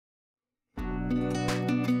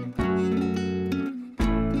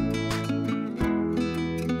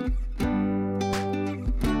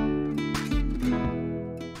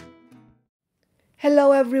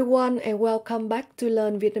Hello everyone and welcome back to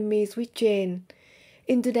Learn Vietnamese with Jane.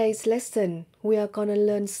 In today's lesson, we are gonna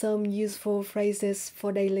learn some useful phrases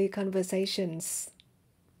for daily conversations.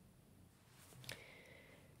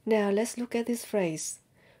 Now let's look at this phrase.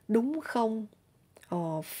 Đúng không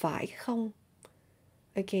or phải không?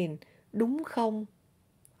 Again, đúng không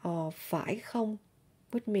or phải không,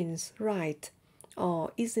 which means right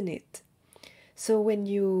or isn't it? So when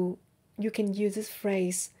you can use this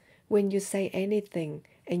phrase when you say anything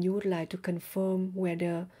and you would like to confirm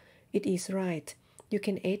whether it is right. You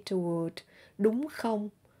can add the word đúng không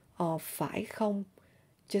or phải không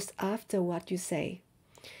just after what you say.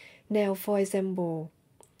 Now for example,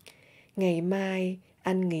 ngày mai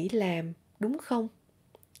anh nghỉ làm, đúng không?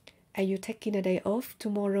 Are you taking a day off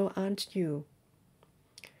tomorrow, aren't you?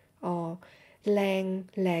 Or Lan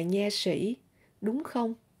là nha sĩ, đúng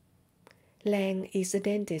không? Lan is a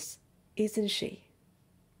dentist, isn't she?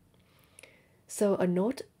 So a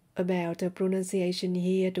note about the pronunciation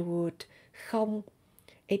here, the word không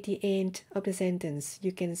at the end of the sentence.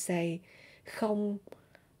 You can say không,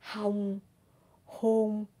 hong,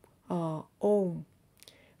 hôn, or ôm.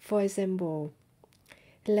 For example,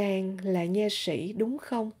 Lan là nha sĩ, đúng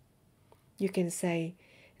không? You can say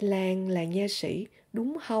Lan là nha sĩ,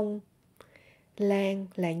 đúng không? Lan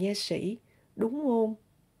là nha sĩ, đúng không?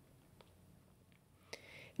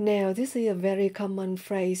 Now, this is a very common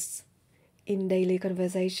phrase in daily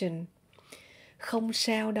conversation. Không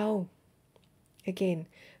sao đâu. Again,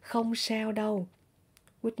 không sao đâu,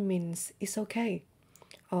 which means it's okay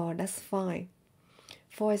or that's fine.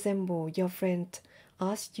 For example, your friend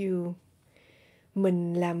asks you,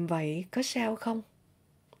 mình làm vậy có sao không?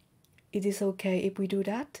 It is okay if we do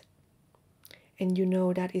that. And you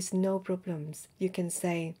know that is no problems. You can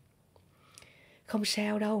say, không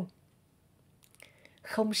sao đâu.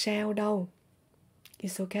 Không sao đâu.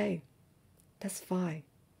 It's okay. That's fine.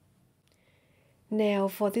 Now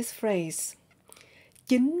for this phrase.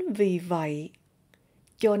 Chính vì vậy,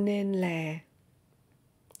 cho nên là.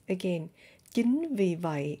 Again, chính vì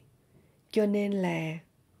vậy, cho nên là,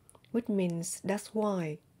 which means that's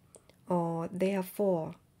why or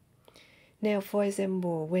therefore. Now for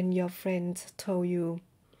example, when your friend told you,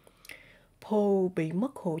 Paul bị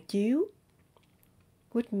mất hộ chiếu,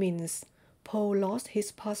 which means Paul lost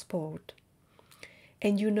his passport.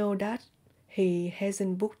 And you know that he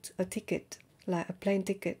hasn't booked a ticket, like a plane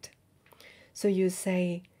ticket. So you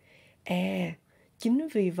say, chính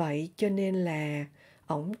vì vậy cho nên là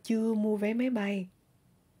ổng chưa mua vé máy bay.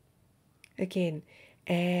 Again,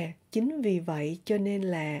 chính vì vậy cho nên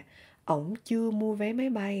là ổng chưa mua vé máy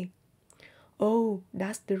bay. Oh,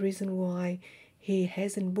 that's the reason why he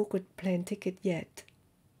hasn't booked a plane ticket yet.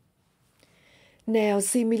 Now,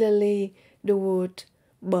 similarly, the word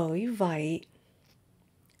bởi vậy.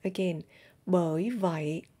 Again, bởi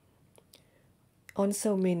vậy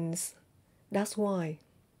also means that's why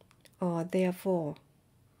or therefore.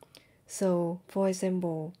 So, for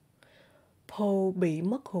example, Paul bị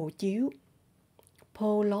mất hộ chiếu.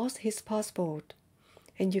 Paul lost his passport.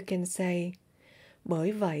 And you can say,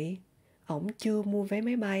 bởi vậy, ổng chưa mua vé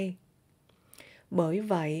máy bay. Bởi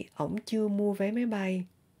vậy, ổng chưa mua vé máy bay.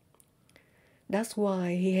 That's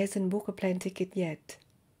why he hasn't booked a plane ticket yet.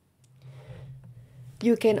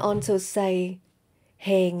 You can also say,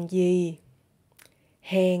 hèn gì.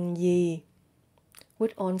 Hèn gì,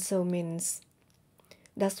 which also means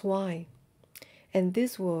that's why. And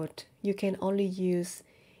this word you can only use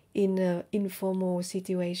in an informal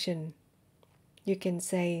situation. You can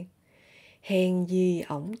say, hèn gì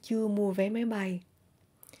ổng chưa mua vé máy bay.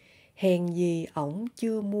 Hèn gì ổng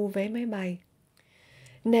chưa mua vé máy bay.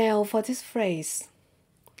 Now for this phrase,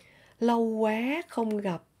 lâu quá không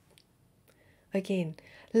gặp. Again,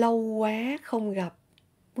 lâu quá không gặp,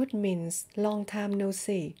 which means long time no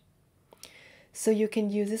see. So you can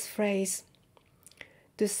use this phrase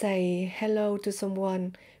to say hello to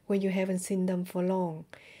someone when you haven't seen them for long.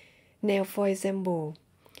 Now, for example,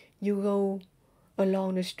 you go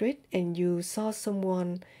along the street and you saw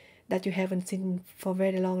someone that you haven't seen for a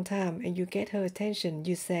very long time and you get her attention.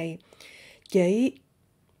 You say, chị.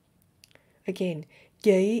 Again,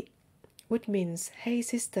 chị, which means, hey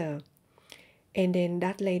sister. And then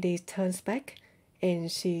that lady turns back and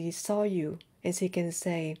she saw you and she can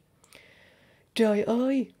say, trời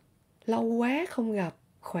ơi, lâu quá không gặp,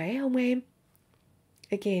 khỏe không em?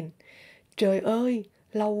 Again, trời ơi,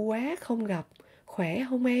 lâu quá không gặp, khỏe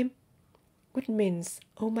không em? Which means,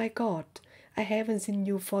 oh my God, I haven't seen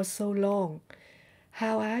you for so long.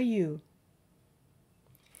 How are you?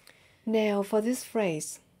 Now for this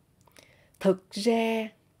phrase, thực ra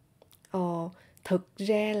or thực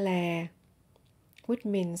ra là, which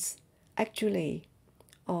means actually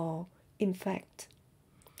or in fact.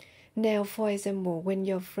 Now, for example, when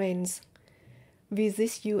your friends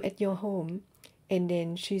visit you at your home and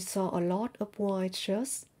then she saw a lot of white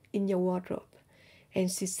shirts in your wardrobe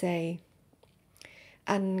and she say,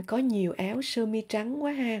 anh có nhiều áo sơ mi trắng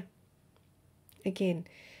quá ha. Again,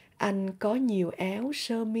 anh có nhiều áo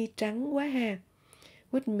sơ mi trắng quá ha,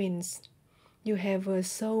 which means you have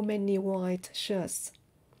so many white shirts.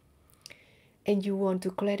 And you want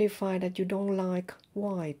to clarify that you don't like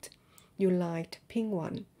white, you liked pink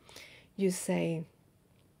one. You say,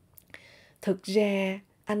 thực ra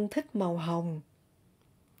anh thích màu hồng.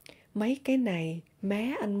 Mấy cái này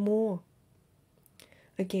má anh mua.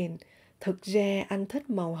 Again, thực ra anh thích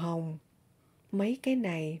màu hồng. Mấy cái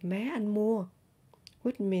này má anh mua.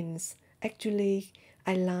 Which means, actually,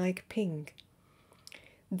 I like pink.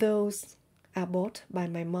 Those are bought by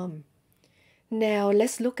my mom. Now,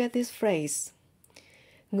 let's look at this phrase.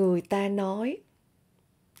 Người ta nói.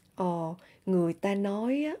 Or, người ta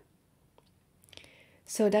nói á.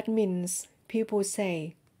 So that means people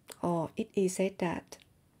say, or it is said that.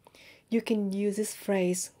 You can use this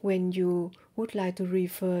phrase when you would like to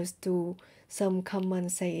refer to some common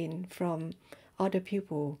saying from other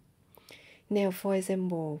people. Now, for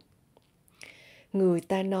example, người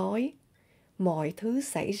ta nói mọi thứ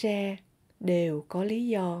xảy ra đều có lý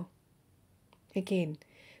do. Again,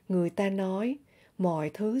 người ta nói mọi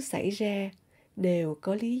thứ xảy ra đều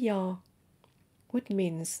có lý do. Which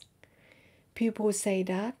means people say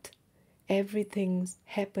that everything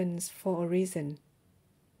happens for a reason.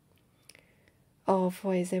 Or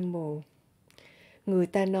for example, người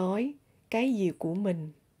ta nói cái gì của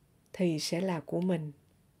mình thì sẽ là của mình.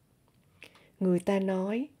 Người ta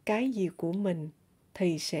nói cái gì của mình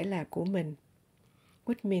thì sẽ là của mình.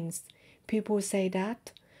 Which means people say that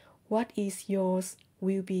what is yours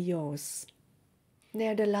will be yours.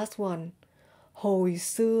 Now the last one. Hồi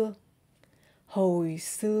xưa. Hồi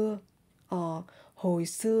xưa. Or hồi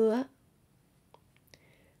xưa.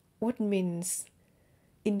 What means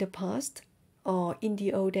in the past or in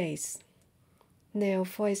the old days. Now,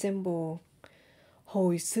 for example,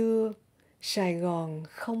 hồi xưa Sài Gòn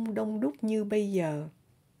không đông đúc như bây giờ.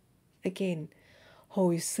 Again,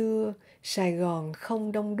 hồi xưa Sài Gòn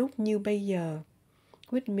không đông đúc như bây giờ.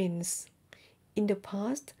 Which means in the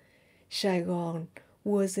past, Sài Gòn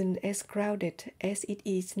wasn't as crowded as it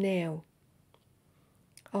is now.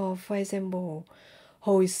 Or for example,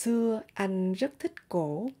 hồi xưa anh rất thích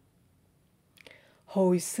cổ.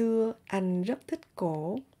 Hồi xưa anh rất thích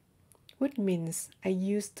cổ. Which means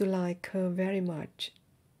I used to like her very much.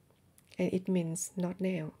 And it means not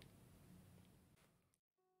now.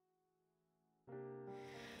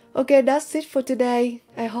 Okay, that's it for today.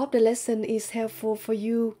 I hope the lesson is helpful for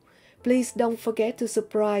you. Please don't forget to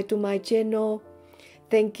subscribe to my channel.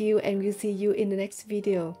 Thank you and we'll see you in the next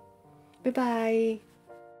video. Bye bye.